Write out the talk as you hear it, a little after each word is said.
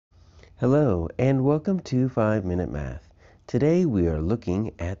Hello and welcome to 5-Minute Math. Today we are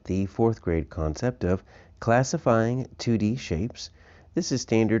looking at the 4th grade concept of classifying 2D shapes. This is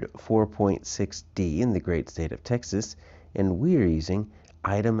standard 4.6D in the great state of Texas, and we are using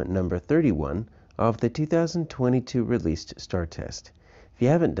item number 31 of the 2022 released STAAR test. If you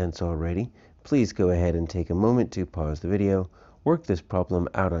haven't done so already, please go ahead and take a moment to pause the video, work this problem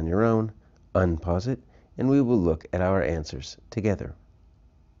out on your own, unpause it, and we will look at our answers together.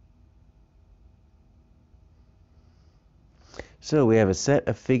 So we have a set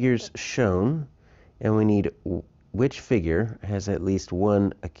of figures shown, and we need which figure has at least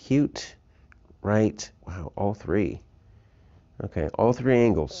one acute, right? Wow, all three. Okay, all three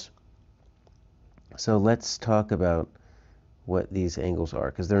angles. So let's talk about what these angles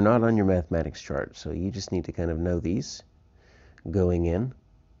are, because they're not on your mathematics chart. So you just need to kind of know these going in.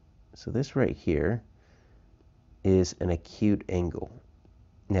 So this right here is an acute angle.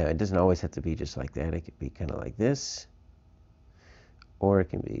 Now, it doesn't always have to be just like that. It could be kind of like this, or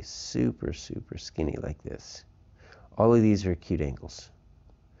it can be super skinny like this. All of these are acute angles.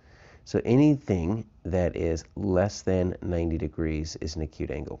 So anything that is less than 90 degrees is an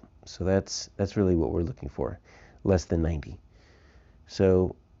acute angle. So that's really what we're looking for, less than 90.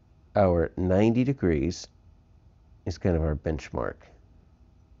 So our 90 degrees is kind of our benchmark.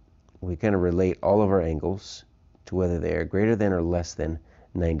 We kind of relate all of our angles to whether they are greater than or less than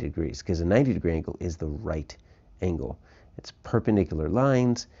 90 degrees, because a 90-degree angle is the right angle. It's perpendicular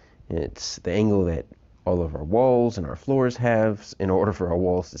lines, and it's the angle that all of our walls and our floors have. In order for our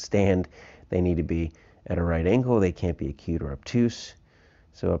walls to stand, they need to be at a right angle. They can't be acute or obtuse.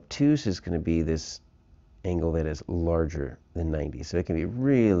 So obtuse is going to be this angle that is larger than 90. So it can be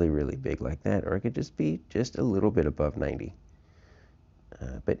really big like that, or it could just be just a little bit above 90.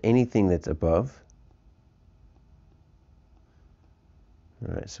 But anything that's above,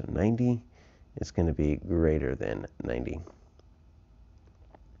 all right, so 90 is going to be greater than 90.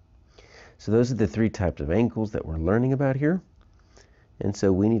 So those are the three types of angles that we're learning about here. And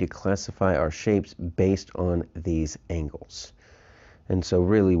so we need to classify our shapes based on these angles. And so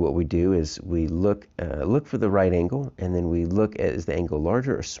really what we do is we look for the right angle, and then we look at, is the angle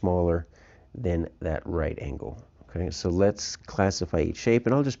larger or smaller than that right angle. Okay, so let's classify each shape,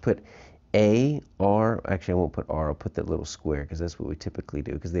 and I'll just put A, R, actually I won't put R, I'll put that little square, because that's what we typically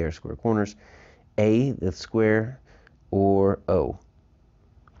do, because they are square corners. A, the square, or O.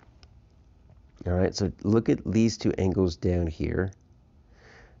 All right, so look at these two angles down here.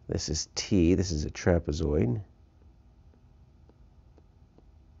 This is T, this is a trapezoid.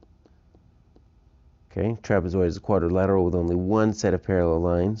 Okay, trapezoid is a quadrilateral with only one set of parallel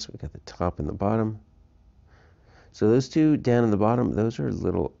lines. We got the top and the bottom. So those two down in the bottom, those are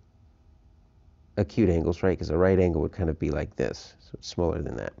little acute angles, right? Because a right angle would kind of be like this, so it's smaller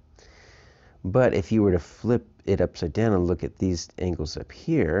than that. But if you were to flip it upside down and look at these angles up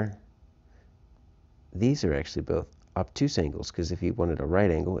here, these are actually both obtuse angles, because if you wanted a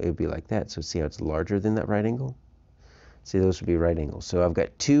right angle, it would be like that. So see how it's larger than that right angle? See, those would be right angles. So I've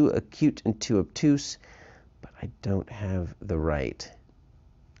got two acute and two obtuse, but I don't have the right.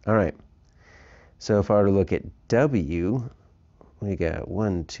 All right. So if I were to look at W, we got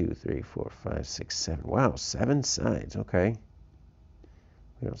 1, 2, 3, 4, 5, 6, 7. Wow, 7 sides. Okay.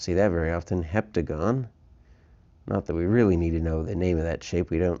 We don't see that very often. Heptagon. Not that we really need to know the name of that shape.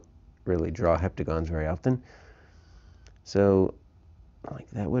 We don't really draw heptagons very often. So like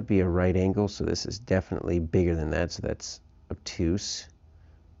that would be a right angle, so this is definitely bigger than that, so that's obtuse.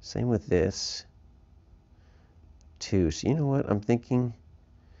 Same with this. Obtuse. You know what? I'm thinking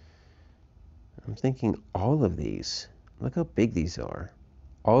all of these. Look how big these are.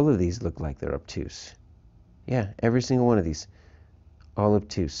 All of these look like they're obtuse. Yeah, every single one of these. All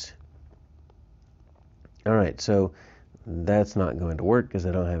obtuse. All right, so that's not going to work because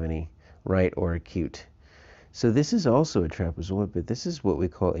I don't have any right or acute. So this is also a trapezoid, but this is what we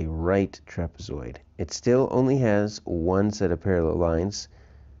call a right trapezoid. It still only has one set of parallel lines.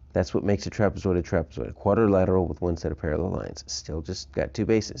 That's what makes a trapezoid a trapezoid. A quadrilateral with one set of parallel lines. Still just got two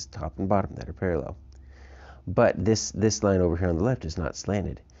bases, top and bottom, that are parallel. But this line over here on the left is not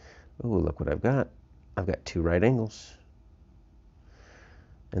slanted. Oh, look what I've got. I've got two right angles.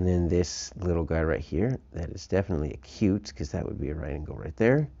 And then this little guy right here, that is definitely acute, because that would be a right angle right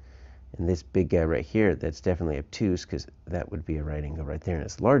there. And this big guy right here, that's definitely obtuse, because that would be a right angle right there, and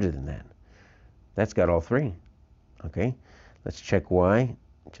it's larger than that. That's got all three. Okay, let's check Y.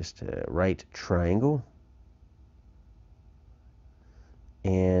 Just a right triangle.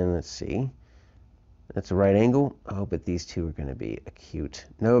 And let's see. That's a right angle. Oh, but these two are going to be acute.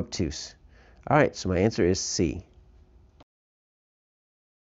 No obtuse. All right, so my answer is C.